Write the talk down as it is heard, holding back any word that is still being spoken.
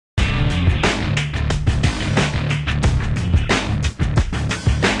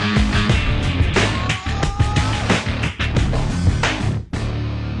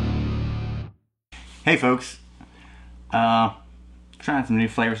Hey folks, trying some new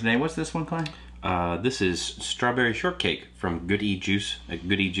flavors today. What's this one, Clay? This is strawberry shortcake from Good E Juice at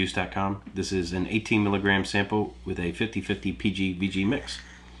goodejuice.com. This is an 18 milligram sample with a 50-50 PG-VG mix.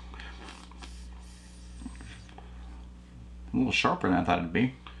 A little sharper than I thought it'd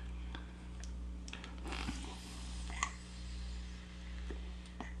be.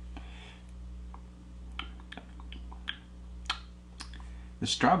 The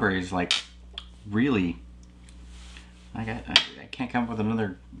strawberry is like really, I can't come up with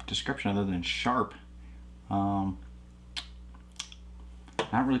another description other than sharp. Not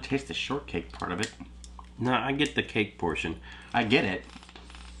really taste the shortcake part of it. No, I get the cake portion. I get it.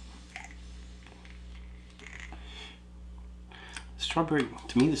 Strawberry,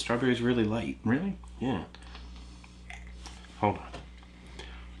 to me the strawberry is really light. Really? Yeah. Hold on.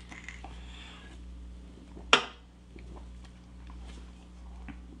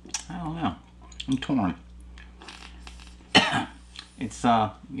 I don't know. I'm torn. It's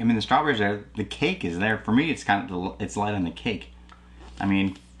I mean the strawberries there, the cake is there. For me it's kind of, it's light on the cake. I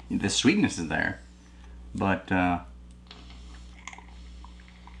mean the sweetness is there, but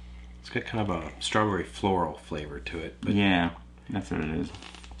It's got kind of a strawberry floral flavor to it. But yeah, that's what it is.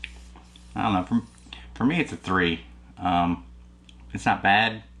 I don't know. For me it's a 3. It's not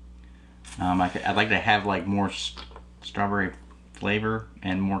bad. I'd like to have like more strawberry flavor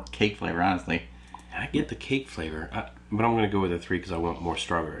and more cake flavor, honestly. I get the cake flavor, but I'm going to go with a 3 because I want more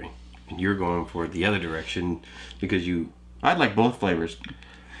strawberry. And you're going for the other direction because you... I'd like both flavors.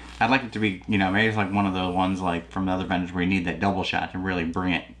 I'd like it to be, you know, maybe it's like one of the ones like from the other vendors where you need that double shot to really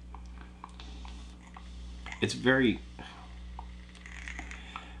bring it. It's very...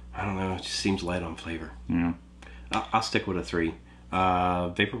 I don't know, it just seems light on flavor. Yeah. I'll stick with a 3.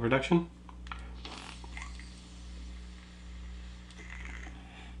 Vapor production?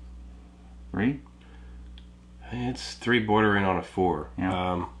 Three? It's 3 bordering on a 4.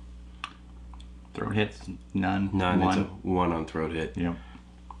 Yeah. Throat hits, none. None, 1. it's a 1 on throat hit. Yep.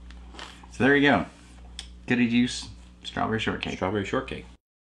 So there you go. Goody Juice, strawberry shortcake. Strawberry shortcake.